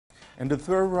And the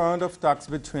third round of talks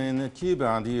between Cuba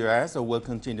and the U.S. will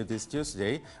continue this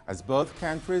Tuesday as both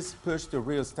countries push to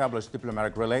re-establish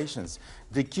diplomatic relations.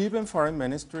 The Cuban Foreign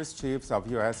Ministry's chiefs of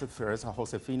U.S. Affairs,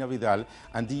 Josefina Vidal,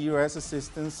 and the U.S.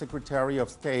 Assistant Secretary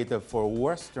of State for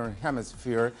Western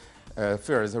Hemisphere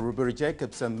Affairs, Ruby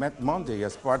Jacobson, met Monday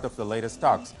as part of the latest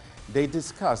talks. They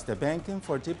discussed the banking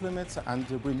for diplomats and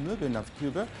the removing of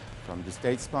Cuba from the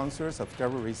state sponsors of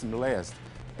terrorism list.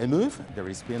 A move that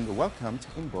has been welcomed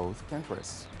in both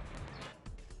countries.